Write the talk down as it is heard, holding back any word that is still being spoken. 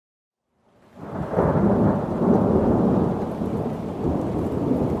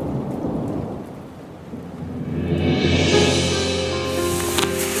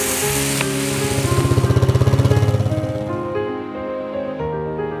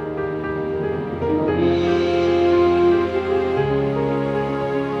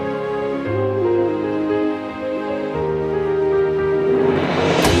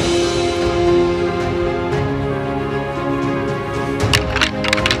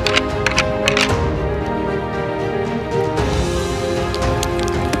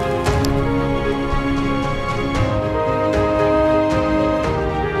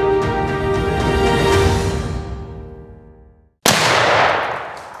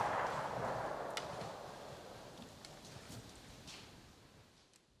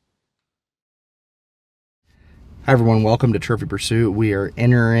Hi everyone, welcome to Trophy Pursuit. We are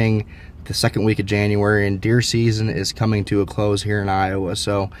entering the second week of January and deer season is coming to a close here in Iowa.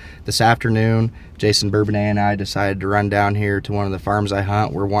 So this afternoon, Jason Bourbonnais and I decided to run down here to one of the farms I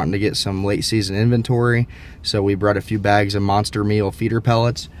hunt. We're wanting to get some late season inventory. So we brought a few bags of Monster Meal feeder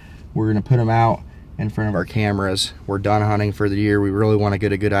pellets. We're gonna put them out in front of our cameras. We're done hunting for the year. We really want to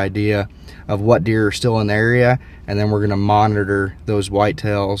get a good idea of what deer are still in the area, and then we're gonna monitor those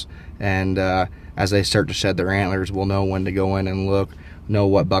whitetails, and as they start to shed their antlers, we'll know when to go in and look, know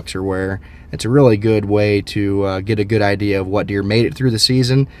what bucks are where. It's a really good way to get a good idea of what deer made it through the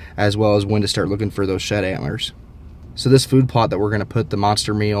season, as well as when to start looking for those shed antlers. So this food plot that we're going to put the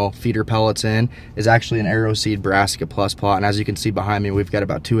Monster Meal feeder pellets in is actually an Arrow Seed Brassica Plus plot, and as you can see behind me, we've got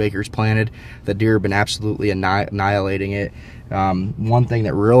about 2 acres planted. The deer have been absolutely annihilating it. One thing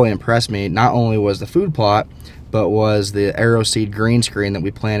that really impressed me not only was the food plot, but was the Arrow Seed green screen that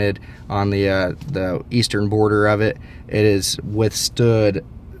we planted on the eastern border of it. It has withstood,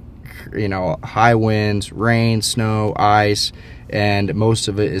 high winds, rain, snow, ice, and most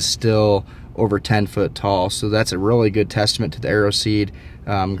of it is still over 10 foot tall. So that's a really good testament to the Arrow Seed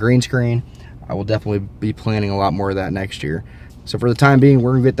green screen. I will definitely be planning a lot more of that next year. So for the time being,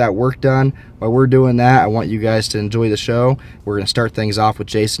 we're gonna get that work done. While we're doing that, I want you guys to enjoy the show. We're gonna start things off with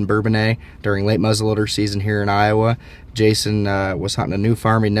Jason Bourbonnais during late muzzleloader season here in Iowa. Jason was hunting a new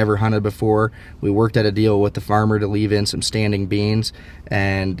farm he never hunted before. We worked out a deal with the farmer to leave in some standing beans,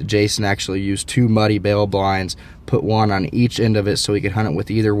 and Jason actually used 2 muddy bale blinds, put one on each end of it so he could hunt it with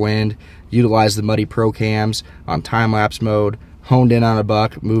either wind, utilized the muddy pro cams on time-lapse mode, honed in on a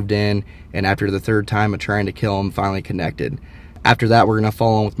buck, moved in, and after the 3rd time of trying to kill him, finally connected. After that, we're going to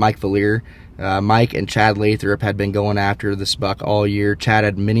follow on with Mike Valliere. Mike and Chad Lathrop had been going after this buck all year. Chad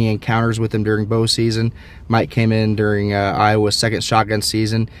had many encounters with him during bow season. Mike came in during Iowa's second shotgun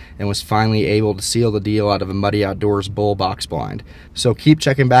season and was finally able to seal the deal out of a Muddy Outdoors bull box blind. So keep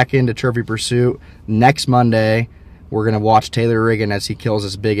checking back into Trophy Pursuit. Next Monday, we're going to watch Taylor Riggin as he kills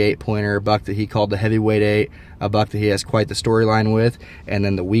this big 8-pointer, a buck that he called the Heavyweight 8, a buck that he has quite the storyline with. And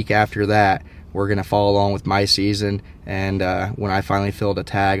then the week after that, we're going to follow along with my season, and when I finally filled a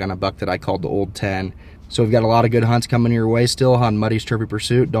tag on a buck that I called the Old 10. So we've got a lot of good hunts coming your way still on Muddy's Trophy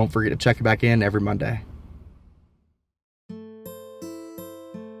Pursuit. Don't forget to check it back in every Monday.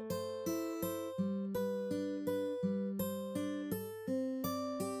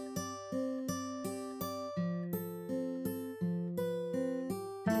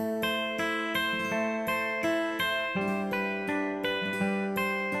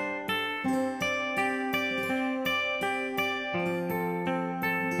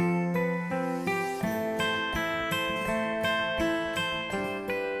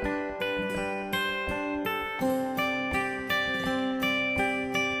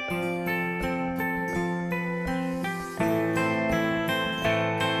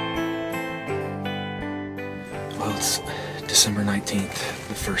 Well, it's December 19th,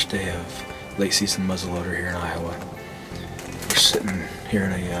 the first day of late season muzzleloader here in Iowa. We're sitting here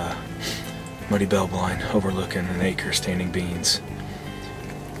in a muddy bell blind overlooking an acre standing beans.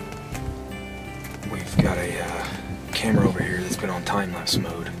 We've got a camera over here that's been on time-lapse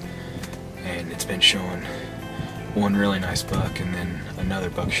mode, and it's been showing one really nice buck, and then another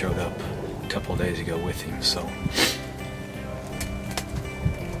buck showed up a couple of days ago with him. So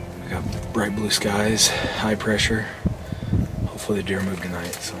got bright blue skies, high pressure. Hopefully the deer move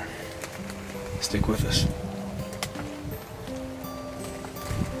tonight, so stick with us.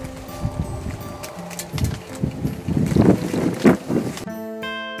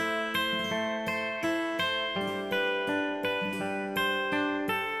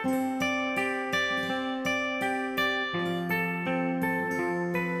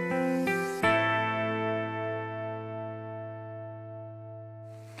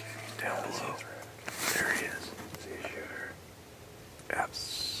 Down below. There he is. Is he a shooter?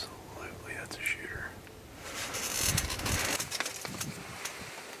 Absolutely, that's a shooter.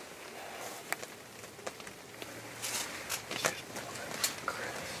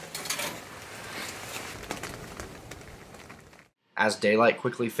 As daylight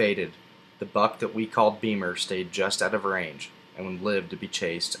quickly faded, the buck that we called Beamer stayed just out of range and lived to be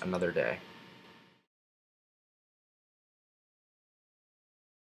chased another day.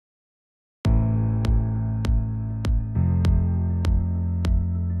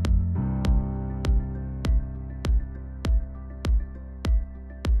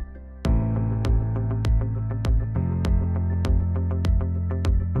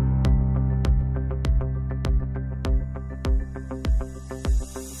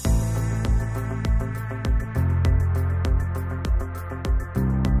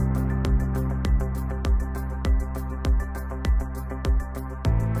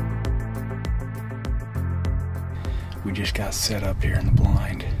 got set up here in the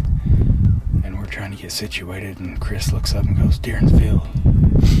blind, and we're trying to get situated, and Chris looks up and goes, "Deer in the field."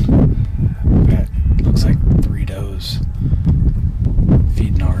 We've got, looks like 3 does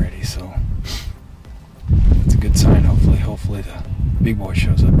feeding already, so that's a good sign. Hopefully the big boy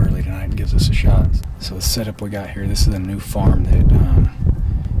shows up early tonight and gives us a shot. So the setup we got here, this is a new farm that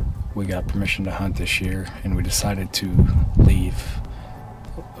we got permission to hunt this year, and we decided to leave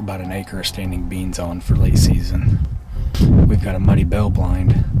about an acre of standing beans on for late season. We've got a muddy bell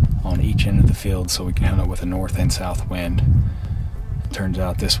blind on each end of the field so we can hunt it with a north and south wind. It turns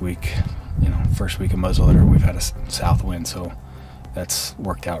out this week, you know, first week of muzzleloader, we've had a south wind, so that's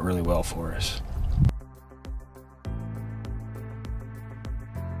worked out really well for us.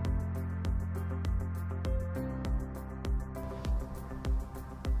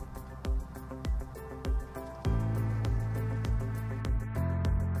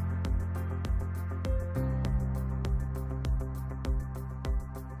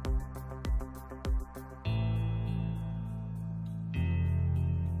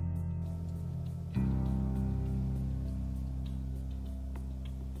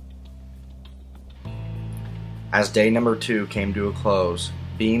 As day number 2 came to a close,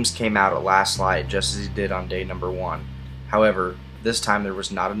 Beams came out at last light just as he did on day number 1. However, this time there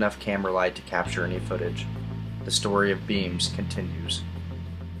was not enough camera light to capture any footage. The story of Beams continues.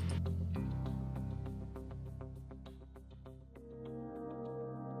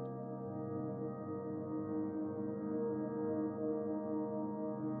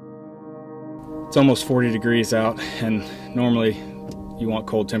 It's almost 40 degrees out, and normally you want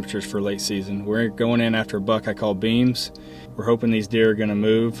cold temperatures for late season. We're going in after a buck I call Beams. We're hoping these deer are gonna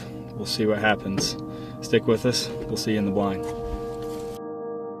move. We'll see what happens. Stick with us. We'll see you in the blind.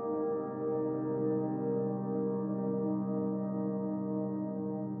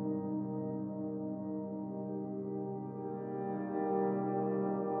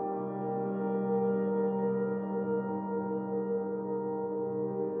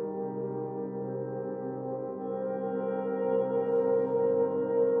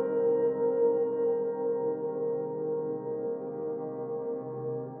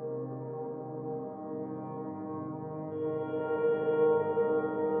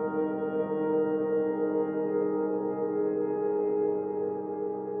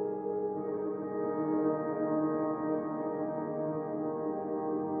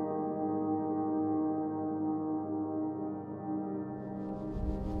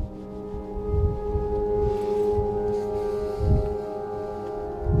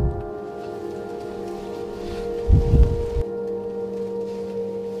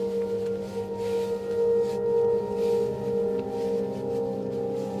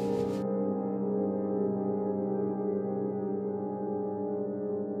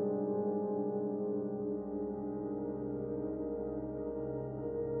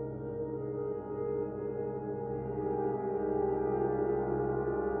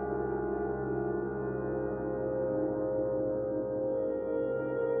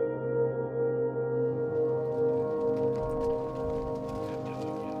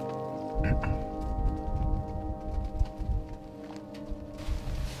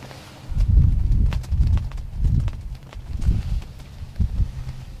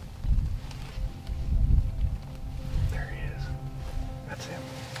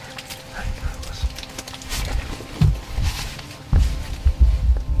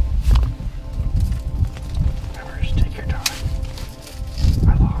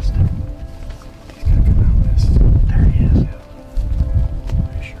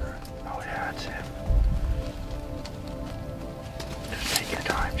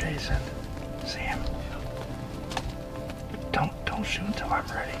 Don't shoot until I'm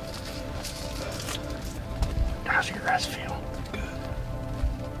ready. How's your rest feel? Good.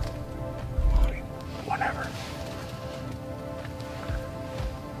 Whatever.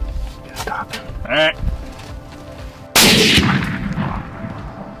 Gonna stop him. All right.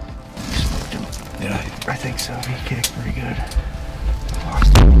 Did I? I think so. He kicked pretty good.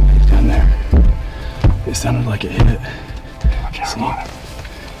 Lost him. He's down there. It sounded like it hit. Watch out on him.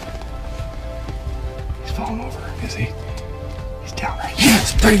 He's falling over. Is he? He's down right now.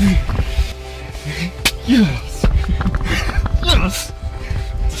 Yes, baby! Yes! Yes!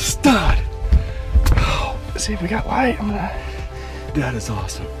 Stud! Oh, let's see if we got light. That is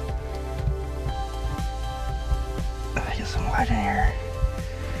awesome. Let's get some light in here.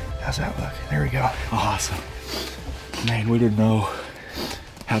 How's that look? There we go. Awesome. Man, we didn't know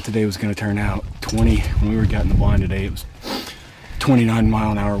how today was going to turn out. When we were getting the blind today, it was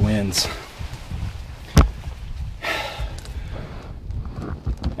 29-mile-an-hour winds.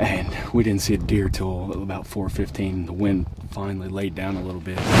 And we didn't see a deer till about 4:15. The wind finally laid down a little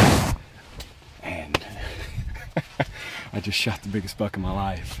bit, and I just shot the biggest buck of my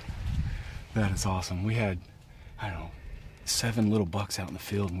life. That is awesome. We had, I don't know, 7 little bucks out in the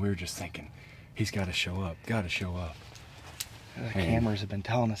field, and we were just thinking, he's got to show up, got to show up. The cameras have been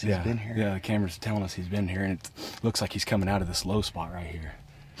telling us he's been here. Yeah, the cameras are telling us he's been here, and it looks like he's coming out of this low spot right here.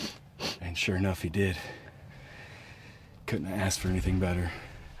 And sure enough, he did. Couldn't have asked for anything better.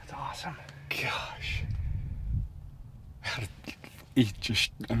 That's awesome. Gosh. He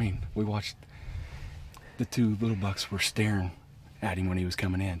just, I mean, we watched, the 2 little bucks were staring at him when he was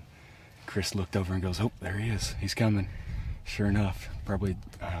coming in. Chris looked over and goes, oh, there he is. He's coming. Sure enough, probably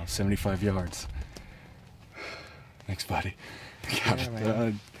 75 yards. Thanks, buddy. Got it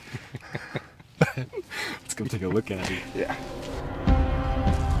done. Let's go take a look at it. Yeah.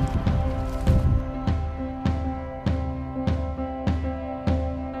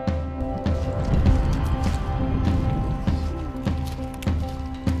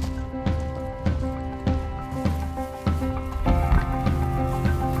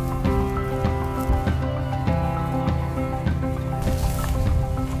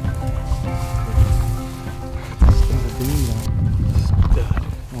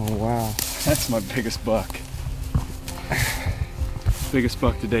 Oh, wow. That's my biggest buck. Biggest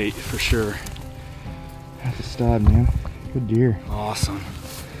buck to date, for sure. That's a stud, man. Good deer. Awesome.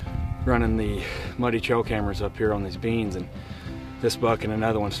 Running the muddy trail cameras up here on these beans, and this buck and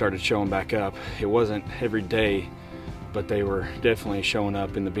another one started showing back up. It wasn't every day, but they were definitely showing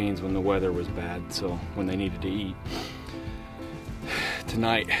up in the beans when the weather was bad, so when they needed to eat.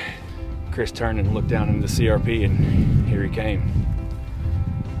 Tonight, Chris turned and looked down into the CRP, and here he came.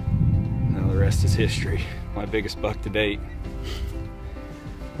 Now the rest is history. My biggest buck to date.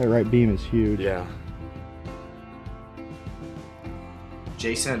 That right beam is huge. Yeah.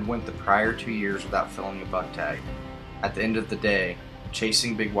 Jason had went the prior 2 years without filling a buck tag. At the end of the day,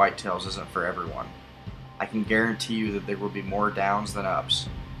 chasing big whitetails isn't for everyone. I can guarantee you that there will be more downs than ups,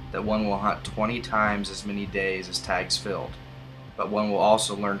 that one will hunt 20 times as many days as tags filled, but one will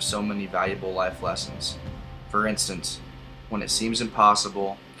also learn so many valuable life lessons. For instance, when it seems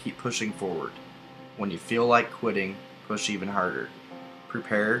impossible, keep pushing forward. When you feel like quitting, push even harder.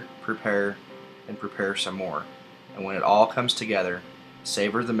 Prepare, prepare, and prepare some more. And when it all comes together,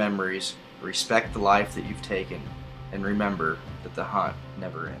 savor the memories, respect the life that you've taken, and remember that the hunt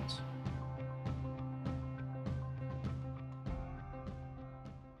never ends.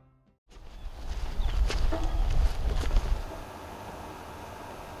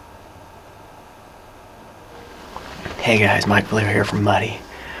 Hey guys, Mike Valliere here from Muddy.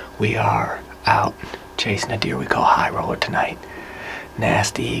 We are out chasing a deer we call high roller tonight.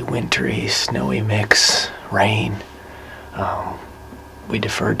 Nasty, wintry, snowy mix, rain. We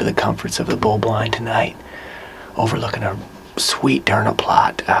deferred to the comforts of the bull blind tonight, overlooking a sweet turnip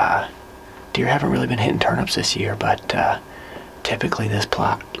plot. Deer haven't really been hitting turnips this year, but typically this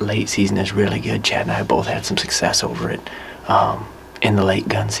plot late season is really good. Chad and I both had some success over it in the late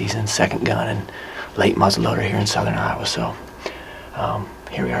gun season, second gun, and late muzzleloader here in southern Iowa. So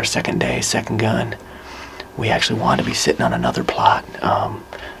here we are, second day, second gun. We actually wanted to be sitting on another plot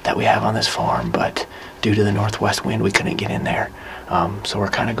that we have on this farm, but due to the northwest wind, we couldn't get in there. So we're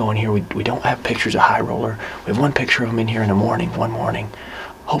kind of going here. We don't have pictures of high roller. We have one picture of him in here in the morning, one morning.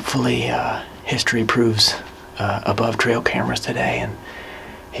 Hopefully history proves above trail cameras today, and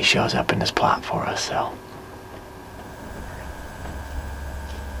he shows up in this plot for us. So.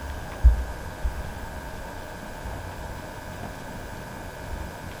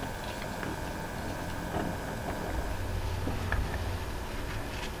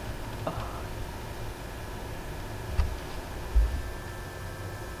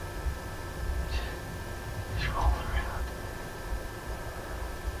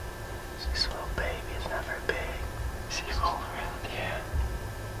 This little baby is not very big. See him roll around, yeah.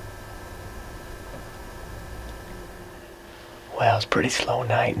 Well, it's a pretty slow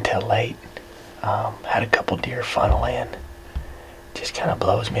night until late. Had a couple deer funnel in. Just kind of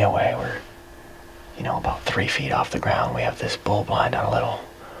blows me away. We're, you know, about 3 feet off the ground. We have this bull blind on a little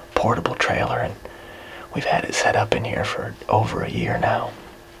portable trailer, and we've had it set up in here for over a year now.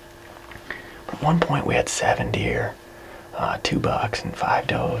 But at one point we had 7 deer. 2 bucks and 5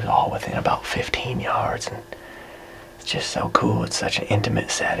 does, all within about 15 yards, and it's just so cool. It's such an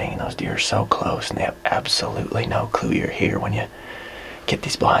intimate setting, and those deer are so close, and they have absolutely no clue you're here when you get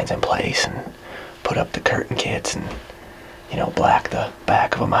these blinds in place and put up the curtain kits and, you know, black the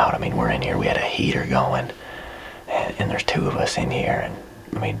back of them out. I mean, we're in here, we had a heater going, and there's 2 of us in here, and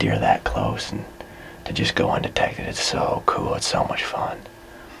I mean, deer that close, and to just go undetected, it's so cool. It's so much fun.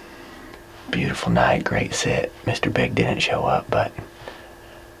 Beautiful night, great sit. Mr. Big didn't show up, but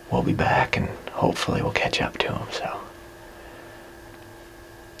we'll be back and hopefully we'll catch up to him. So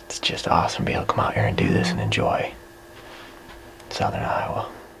it's just awesome to be able to come out here and do this and enjoy southern Iowa.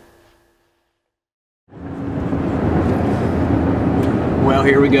 Well,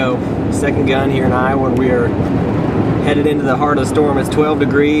 here we go. Second gun here in Iowa, and we are headed into the heart of the storm. It's 12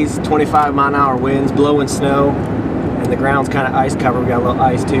 degrees, 25-mile-an-hour winds, blowing snow, and the ground's kind of ice covered. We got a little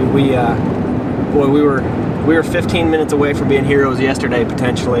ice too. We were 15 minutes away from being heroes yesterday,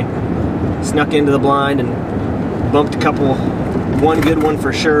 potentially. Snuck into the blind and bumped a couple. One good one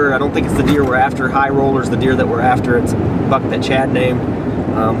for sure. I don't think it's the deer we're after. High Roller's the deer that we're after. It's a buck that Chad named.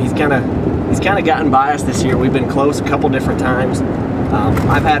 He's kind of gotten by us this year. We've been close a couple different times.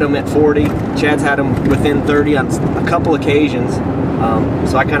 I've had him at 40. Chad's had him within 30 on a couple occasions.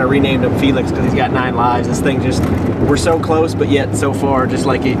 So I kind of renamed him Felix because he's got 9 lives. This thing just, we're so close, but yet so far, just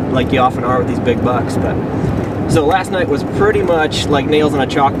like you often are with these big bucks. But so last night was pretty much like nails on a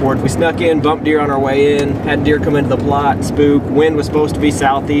chalkboard. We snuck in, bumped deer on our way in, had deer come into the plot, spook. Wind was supposed to be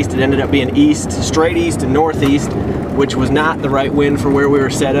southeast. It ended up being east, straight east and northeast, which was not the right wind for where we were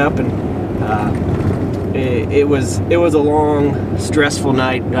set up. And it was a long, stressful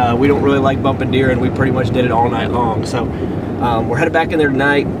night. We don't really like bumping deer, and we pretty much did it all night long. So we're headed back in there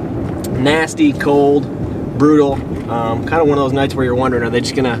tonight. Nasty, cold, brutal. Kind of one of those nights where you're wondering, are they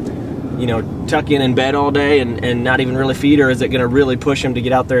just gonna, you know, tuck in bed all day and not even really feed, or is it gonna really push them to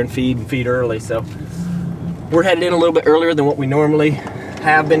get out there and feed early? So we're headed in a little bit earlier than what we normally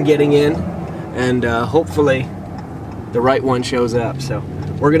have been getting in, and hopefully the right one shows up. So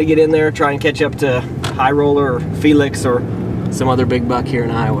we're gonna get in there, try and catch up to High Roller or Felix or some other big buck here in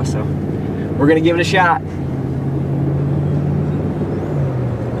Iowa. So we're gonna give it a shot.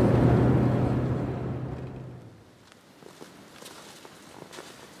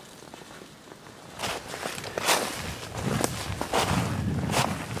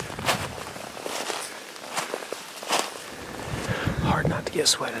 Hard not to get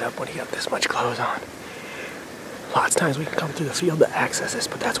sweated up when you got this much clothes on. Lots of times we can come through the field to access this,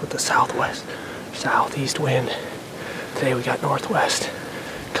 but that's with the southeast wind. Today we got northwest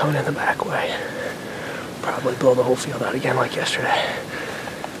coming in the back way. Probably blow the whole field out again like yesterday.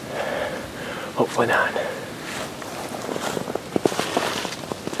 Hopefully not.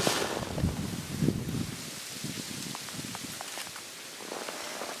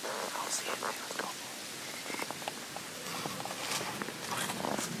 I'll see it, man. Let's go.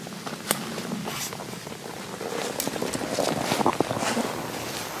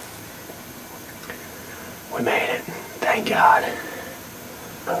 We made it, thank God.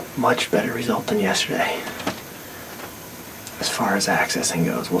 Much better result than yesterday. As far as accessing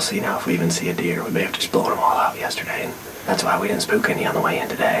goes, we'll see now if we even see a deer. We may have just blown them all out yesterday, and that's why we didn't spook any on the way in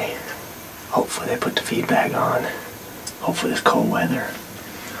today. Hopefully they put the feed bag on. Hopefully this cold weather.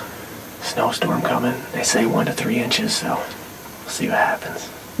 Snowstorm coming. They say 1 to 3 inches, so we'll see what happens.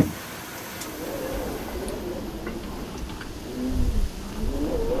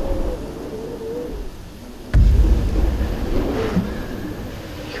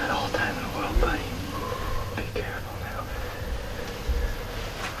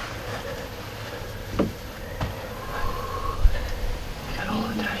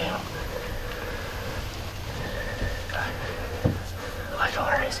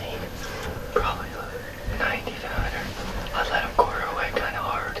 Probably 90 to 100. I'd let him quarter away kind of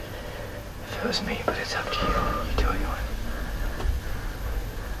hard if it was me, but it's up to you. You do what you want.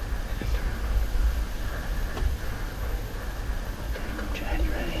 Chad,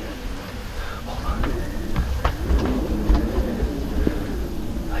 you ready? Hold on.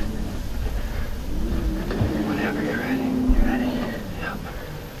 Whenever you're ready. You ready? Yep.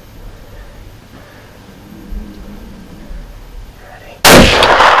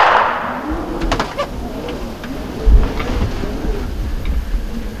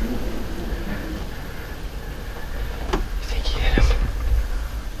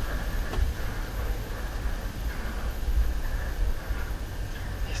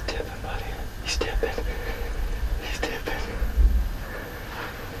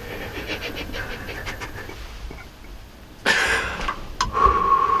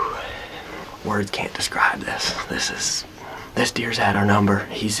 Words can't describe this. This deer's had our number.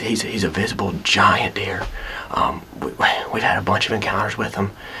 He's a visible giant deer. We've had a bunch of encounters with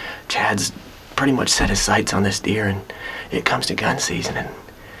him. Chad's pretty much set his sights on this deer, and it comes to gun season, and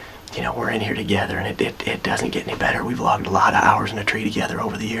you know, we're in here together, and it doesn't get any better. We've logged a lot of hours in a tree together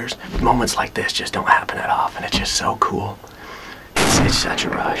over the years. Moments like this just don't happen that often. It's just so cool. It's such a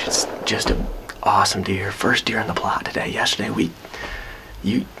rush. It's just an awesome deer. First deer in the plot today. Yesterday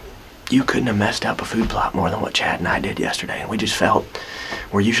you you couldn't have messed up a food plot more than what Chad and I did yesterday. And we just felt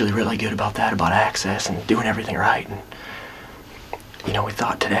we're usually really good about that, about access and doing everything right. And, you know, we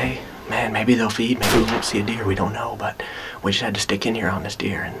thought today, man, maybe they'll feed, maybe we won't see a deer, we don't know. But we just had to stick in here on this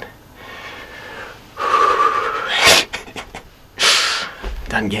deer. And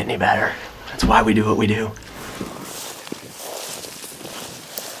doesn't get any better. That's why we do what we do.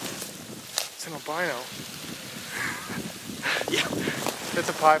 It's an albino. Yeah. It's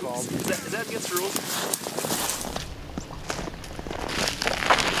a piebald. Is that against the rules?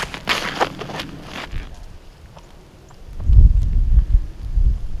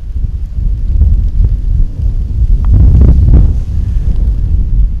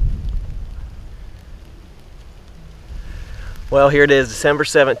 Well, here it is, December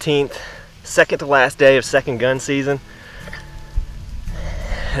 17th, second to last day of second gun season.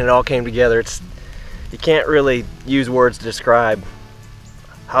 And it all came together. You can't really use words to describe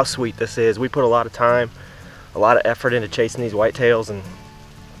how sweet this is. We put a lot of time, a lot of effort into chasing these whitetails, and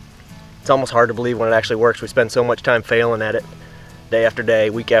it's almost hard to believe when it actually works. We spend so much time failing at it, day after day,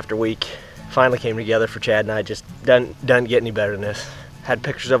 week after week. Finally came together for Chad and I. Just doesn't get any better than this. Had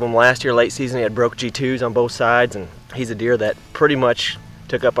pictures of him last year, late season. He had broke G2s on both sides, and he's a deer that pretty much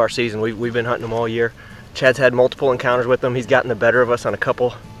took up our season. We've been hunting him all year. Chad's had multiple encounters with him. He's gotten the better of us on a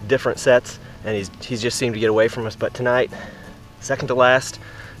couple different sets, and he's just seemed to get away from us. But tonight, second to last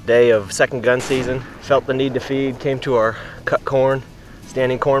day of second gun season, felt the need to feed, came to our cut corn,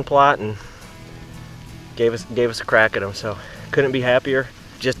 standing corn plot, and gave us a crack at him. So couldn't be happier.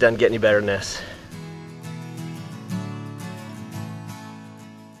 Just doesn't get any better than this.